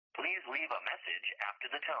leave a message after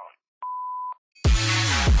the tone.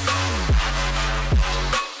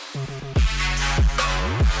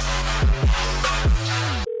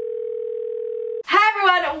 Hey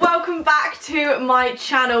everyone, welcome back to my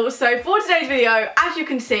channel. So for today's video, as you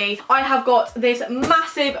can see, I have got this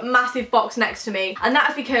massive box next to me, and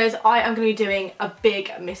that's because I am going to be doing a big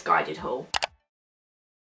Missguided haul.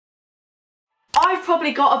 I've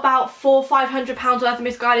probably got about £400 or £500 worth of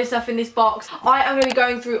Missguided stuff in this box. I am going to be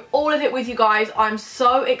going through all of it with you guys. I'm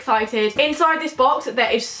so excited. Inside this box there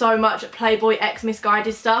is so much Playboy x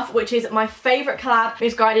Missguided stuff, which is my favourite collab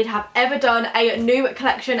Missguided have ever done. A new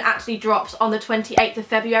collection actually drops on the 28th of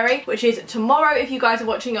February, which is tomorrow if you guys are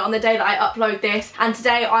watching it on the day that I upload this. And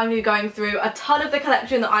today I'm going to be going through a ton of the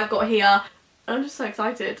collection that I've got here. I'm just so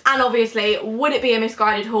excited. And obviously, would it be a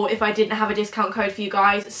Missguided haul if I didn't have a discount code for you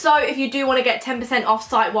guys? So if you do want to get 10% off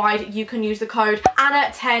site-wide, you can use the code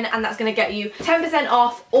ANNA10, and that's going to get you 10%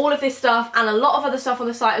 off all of this stuff and a lot of other stuff on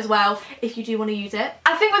the site as well, if you do want to use it.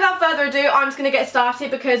 I think without further ado, I'm just going to get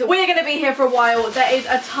started because we're going to be here for a while. There is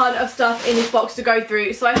a ton of stuff in this box to go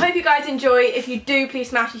through, so I hope you guys enjoy. If you do,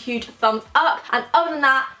 please smash a huge thumbs up, and other than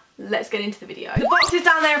that, let's get into the video. The box is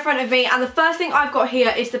down there in front of me, and the first thing I've got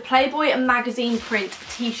here is the Playboy magazine print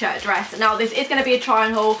t-shirt dress. Now this is going to be a try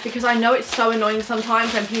on haul because I know it's so annoying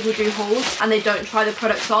sometimes when people do hauls and they don't try the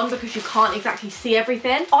products on because you can't exactly see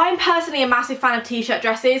everything. I'm personally a massive fan of t-shirt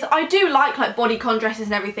dresses. I do like bodycon dresses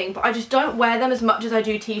and everything, but I just don't wear them as much as I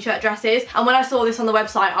do t-shirt dresses. And when I saw this on the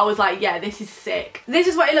website, I was like, yeah, this is sick. This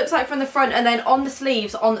is what it looks like from the front, and then on the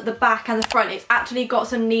sleeves, on the back and the front, it's actually got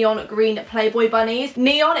some neon green Playboy bunnies.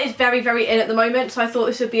 Neon is very in at the moment, so I thought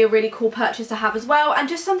this would be a really cool purchase to have as well, and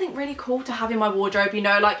just something really cool to have in my wardrobe, you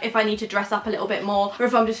know, like if I need to dress up a little bit more, or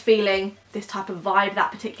if I'm just feeling this type of vibe that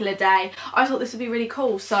particular day. I thought this would be really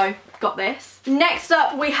cool, so got this. Next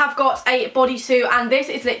up we have got a bodysuit, and this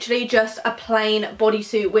is literally just a plain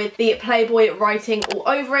bodysuit with the Playboy writing all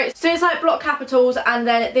over it. So it's like block capitals, and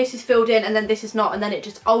then this is filled in and then this is not, and then it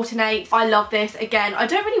just alternates. I love this. Again, I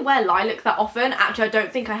don't really wear lilac that often. Actually, I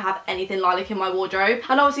don't think I have anything lilac in my wardrobe,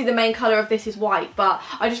 and obviously the main colour of this is white, but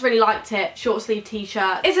I just really liked it. Short sleeve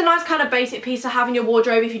t-shirt. It's a nice kind of basic piece to have in your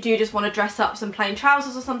wardrobe if you do just want to dress up some plain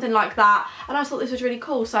trousers or something like that. And I thought this was really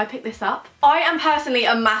cool, so I picked this up. I am personally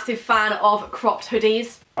a massive fan of cropped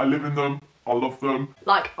hoodies. I live in them. I love them.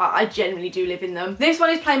 Like, I genuinely do live in them. This one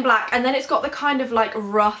is plain black, and then it's got the kind of like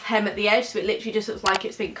rough hem at the edge, so it literally just looks like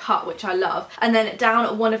it's been cut, which I love. And then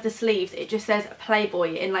down one of the sleeves, it just says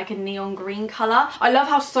Playboy in like a neon green colour. I love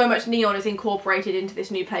how so much neon is incorporated into this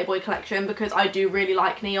new Playboy collection because I do really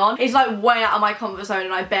like neon. It's like way out of my comfort zone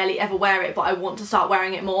and I barely ever wear it, but I want to start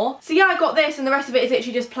wearing it more. So yeah, I got this, and the rest of it is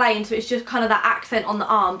literally just plain, so it's just kind of that accent on the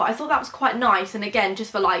arm, but I thought that was quite nice, and again,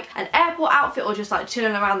 just for like an airport outfit or just like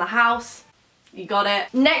chilling around the house. You got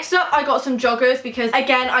it. Next up, I got some joggers because,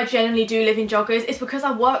 again, I generally do live in joggers. It's because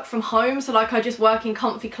I work from home, so like I just work in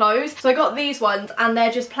comfy clothes. So I got these ones, and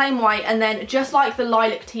they're just plain white, and then just like the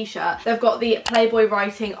lilac t-shirt, they've got the Playboy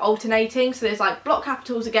writing alternating. So there's like block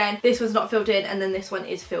capitals again. This one's not filled in, and then this one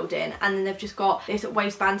is filled in. And then they've just got this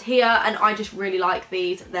waistband here, and I just really like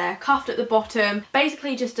these. They're cuffed at the bottom.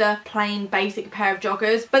 Basically just a plain basic pair of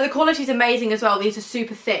joggers. But the quality is amazing as well. These are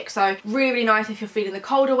super thick, so really nice if you're feeling the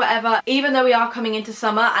cold or whatever. Even though we are coming into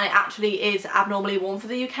summer and it actually is abnormally warm for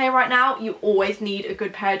the UK right now, you always need a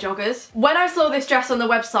good pair of joggers. When I saw this dress on the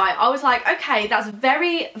website, I was like, okay, that's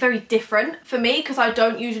very different for me because I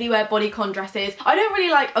don't usually wear bodycon dresses. I don't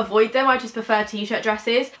really like avoid them, I just prefer t-shirt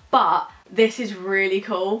dresses, but this is really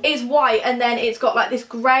cool. It's white, and then it's got like this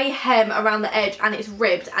grey hem around the edge, and it's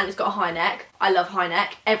ribbed, and it's got a high neck. I love high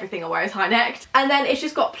neck. Everything I wear is high necked. And then it's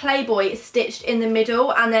just got Playboy stitched in the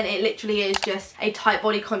middle, and then it literally is just a tight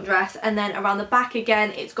bodycon dress. And then around the back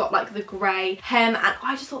again, it's got like the grey hem, and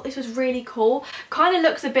I just thought this was really cool. Kind of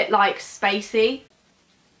looks a bit like spacey.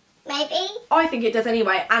 Maybe? I think it does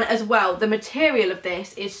anyway, and as well, the material of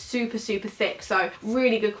this is super thick, so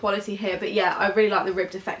really good quality here. But yeah, I really like the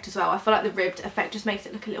ribbed effect as well. I feel like the ribbed effect just makes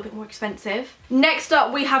it look a little bit more expensive. Next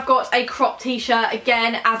up, we have got a crop t-shirt.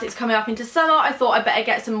 Again, as it's coming up into summer, I thought I'd better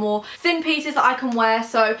get some more thin pieces that I can wear,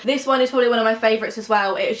 so this one is probably one of my favourites as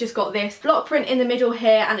well. It's just got this block print in the middle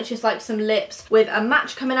here, and it's just like some lips with a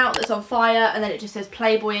match coming out that's on fire, and then it just says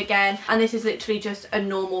Playboy again, and this is literally just a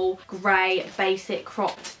normal grey basic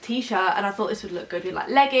cropped t-shirt. t-shirt, and I thought this would look good with like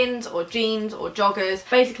leggings or jeans or joggers,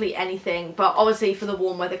 basically anything. But obviously for the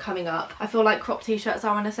warm weather coming up, I feel like crop t-shirts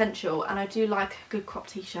are an essential, and I do like a good crop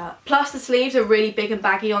t-shirt. Plus the sleeves are really big and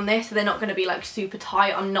baggy on this, so they're not going to be like super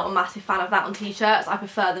tight. I'm not a massive fan of that on t-shirts. I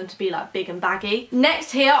prefer them to be like big and baggy.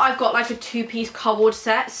 Next here I've got like a two-piece co-ord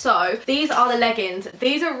set. So these are the leggings.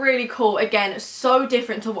 These are really cool. Again, so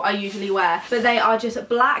different to what I usually wear, but they are just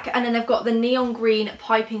black, and then they've got the neon green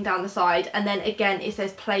piping down the side, and then again it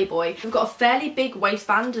says Playboy. We've got a fairly big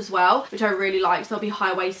waistband as well, which I really like, so they'll be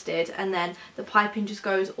high-waisted, and then the piping just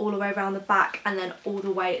goes all the way around the back and then all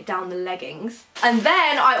the way down the leggings. And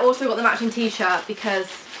then I also got the matching t-shirt because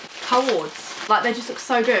co-ords. Like, they just look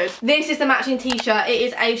so good. This is the matching t-shirt. It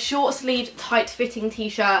is a short sleeved tight fitting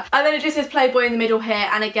t-shirt, and then it just says Playboy in the middle here,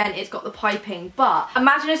 and again it's got the piping. But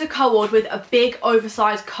imagine it's a co-ord with a big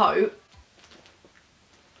oversized coat.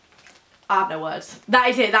 I have no words. That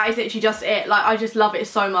is it. That is literally just it. Like, I just love it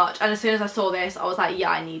so much, and as soon as I saw this I was like,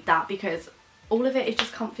 yeah, I need that, because all of it is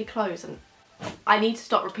just comfy clothes, and I need to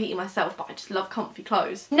stop repeating myself, but I just love comfy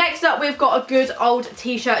clothes. Next up, we've got a good old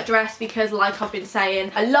t-shirt dress, because like I've been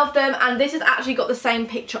saying, I love them, and this has actually got the same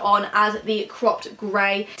picture on as the cropped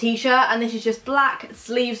grey t-shirt, and this is just black.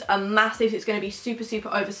 Sleeves are massive, so it's going to be super, super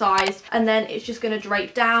oversized, and then it's just going to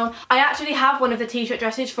drape down. I actually have one of the t-shirt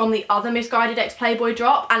dresses from the other Missguided X Playboy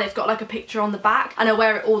drop, and it's got like a picture on the back, and I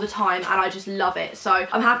wear it all the time, and I just love it. So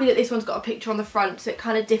I'm happy that this one's got a picture on the front, so it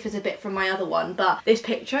kind of differs a bit from my other one, but this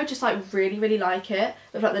picture just like really like it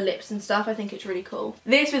with like the lips and stuff. I think it's really cool.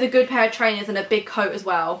 This with a good pair of trainers and a big coat as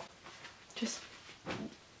well. Just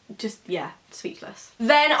yeah, speechless.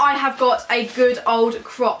 Then I have got a good old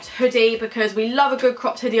cropped hoodie, because we love a good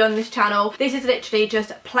cropped hoodie on this channel. This is literally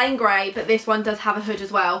just plain grey, but this one does have a hood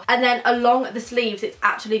as well. And then along the sleeves it's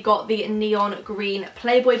actually got the neon green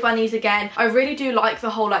Playboy bunnies again. I really do like the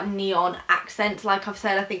whole like neon accent. Like I've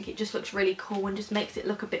said, I think it just looks really cool and just makes it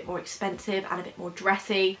look a bit more expensive and a bit more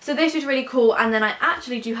dressy. So this is really cool, and then I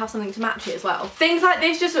actually do have something to match it as well. Things like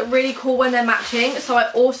this just look really cool when they're matching. So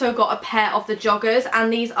I also got a pair of the joggers,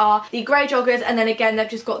 and these are the grey joggers, and then again they've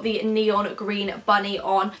just got the neon green bunny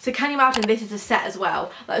on. So can you imagine this is a set as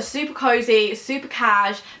well? Like super cozy, super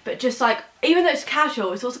cash, but just like, even though it's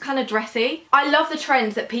casual, it's also kind of dressy. I love the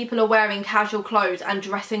trends that people are wearing casual clothes and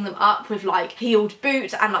dressing them up with like heeled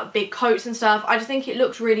boots and like big coats and stuff. I just think it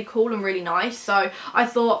looks really cool and really nice. So I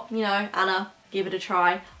thought, you know, Anna, give it a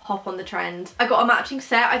try, hop on the trend. I got a matching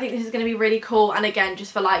set. I think this is going to be really cool, and again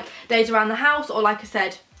just for like days around the house, or like I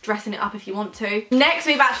said, dressing it up if you want to. Next,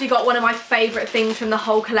 we've actually got one of my favourite things from the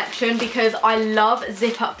whole collection, because I love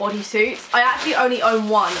zip-up bodysuits. I actually only own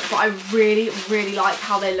one, but I really like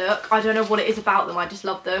how they look. I don't know what it is about them, I just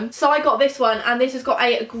love them. So I got this one, and this has got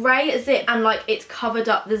a grey zip, and like it's covered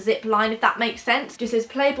up the zip line, if that makes sense. It just says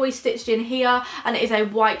Playboy stitched in here, and it is a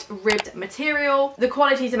white ribbed material. The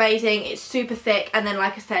quality is amazing, it's super thick, and then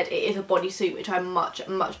like I said, it is a bodysuit, which I much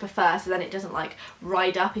prefer, so then it doesn't like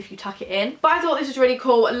ride up if you tuck it in. But I thought this was really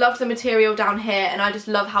cool. I love the material down here, and I just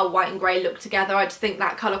love how white and grey look together. I just think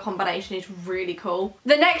that colour combination is really cool.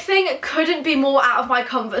 The next thing couldn't be more out of my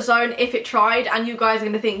comfort zone if it tried, and you guys are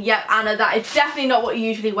going to think, yep, Anna, that is definitely not what you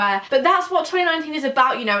usually wear. But that's what 2019 is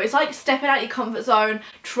about, you know. It's like stepping out your comfort zone,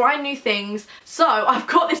 trying new things. So I've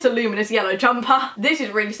got this luminous yellow jumper. This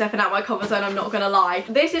is really stepping out my comfort zone, I'm not going to lie.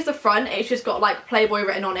 This is the front. It's just got like Playboy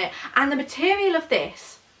written on it, and the material of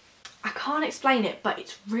this, I can't explain it, but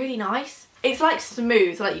it's really nice. It's like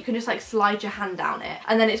smooth, like you can just like slide your hand down it.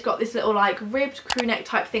 And then it's got this little like ribbed crew neck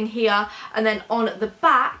type thing here. And then on the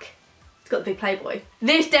back, it's got the big Playboy.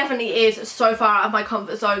 This definitely is so far out of my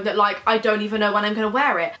comfort zone that like I don't even know when I'm going to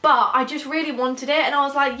wear it. But I just really wanted it, and I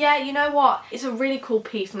was like, yeah, you know what? It's a really cool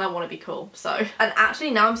piece and I want to be cool. So, and actually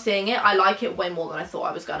now I'm seeing it, I like it way more than I thought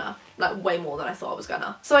I was gonna. Like way more than I thought I was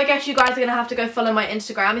gonna. So I guess you guys are gonna have to go follow my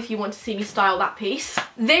Instagram if you want to see me style that piece.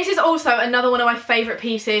 This is also another one of my favourite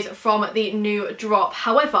pieces from the new drop.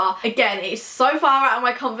 However, again, it is so far out of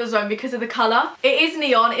my comfort zone because of the colour. It is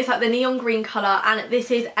neon, it's like the neon green colour, and this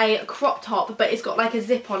is a crop top, but it's got like a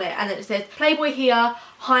zip on it, and then it says Playboy here,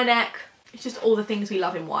 high neck. It's just all the things we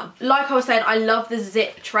love in one. Like I was saying, I love the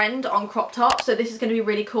zip trend on crop tops, so this is going to be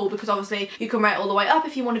really cool because obviously you can wear it all the way up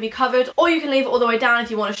if you want to be covered, or you can leave it all the way down if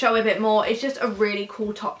you want to show a bit more. It's just a really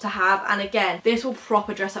cool top to have, and again, this will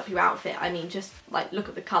proper dress up your outfit. I mean, just like look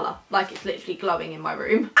at the colour, like it's literally glowing in my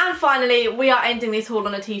room. And finally, we are ending this haul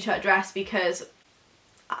on a t-shirt dress because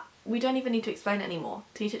we don't even need to explain it anymore.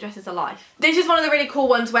 T-shirt dresses are life. This is one of the really cool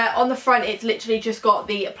ones where on the front it's literally just got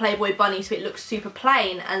the Playboy bunny, so it looks super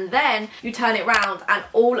plain, and then you turn it round and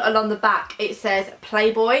all along the back it says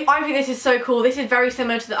Playboy. I think this is so cool. This is very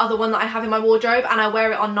similar to the other one that I have in my wardrobe, and I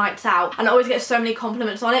wear it on nights out, and I always get so many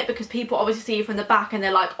compliments on it because people obviously see you from the back and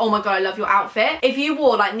they're like, oh my god, I love your outfit. If you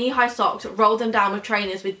wore like knee-high socks, roll them down with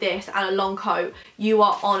trainers with this and a long coat, you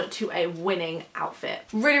are on to a winning outfit.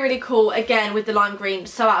 Really, really cool. Again, with the lime green,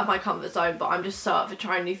 so out of my comfort zone, but I'm just so up for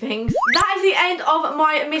trying new things. That is the end of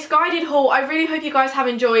my Missguided haul. I really hope you guys have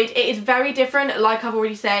enjoyed. It is very different, like I've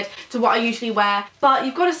already said, to what I usually wear, but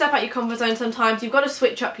you've got to step out your comfort zone sometimes. You've got to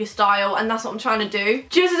switch up your style, and that's what I'm trying to do.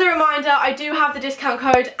 Just as a reminder, I do have the discount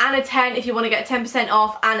code ANNA10 if you want to get 10%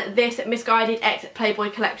 off, and this Missguided X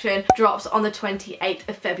Playboy collection drops on the 28th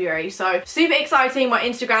of February. So super exciting. My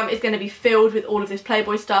Instagram is going to be filled with all of this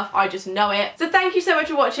Playboy stuff. I just know it. So thank you so much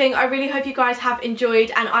for watching. I really hope you guys have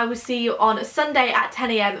enjoyed, and I will see you on Sunday at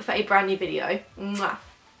 10 AM for a brand new video. Mwah.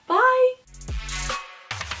 Bye!